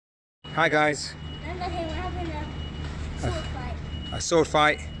Hi guys. Remember him having a sword fight. A sword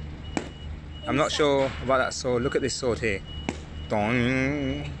fight. I'm not sure about that sword. Look at this sword here.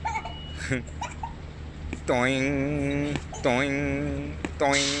 Doing. Doing. Doing.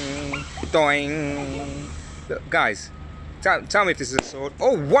 Doing. Doing. Look, guys, tell me if this is a sword.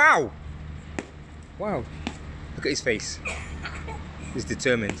 Oh wow! Wow. Look at his face. He's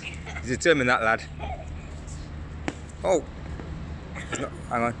determined. He's determined, that lad. Oh. It's not,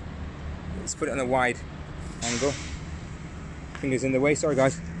 hang on. Let's put it on a wide angle. Fingers in the way, sorry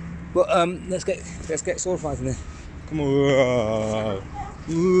guys. But let's get sword fighting there. Come on.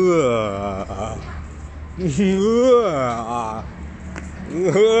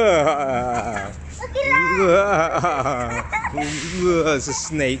 It's a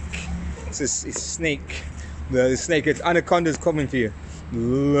snake. It's a snake. The snake, anaconda's coming for you.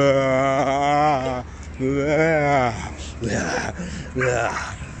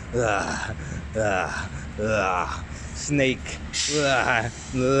 Snake.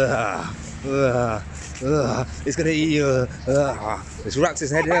 It's gonna eat you. It wraps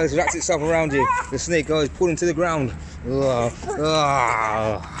its head out, it wraps itself around you. The snake goes pulling to the ground.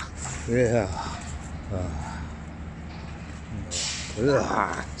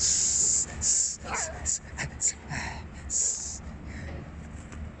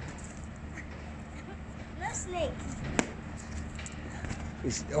 Snake.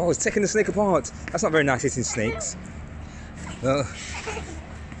 It's taking the snake apart. That's not very nice, eating snakes.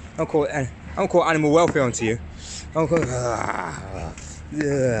 I'll call animal welfare onto you. I'm gonna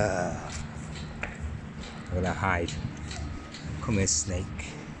hide. Come here,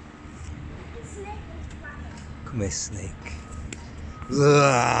 snake. Come here, snake.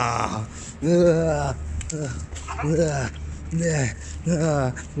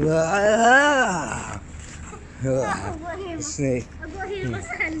 Snake. I've got hair in my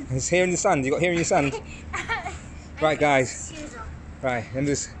sand. It's hair in the sand. You got hair in your sand. Right, guys. Right, and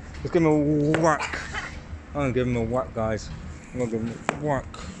let's give him a whack. I'm gonna give him a whack, guys. I'm gonna give him a whack.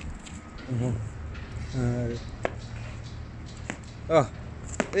 Oh,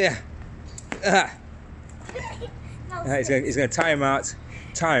 yeah. He's gonna tire him out,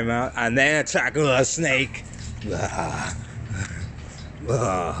 and then attack the snake.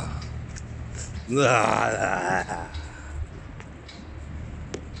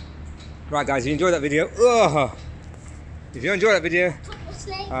 Right, guys, you enjoyed that video? If you enjoyed that video,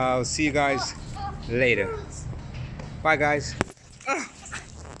 I'll see you guys later. Bye, guys.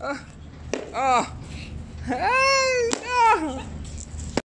 Oh.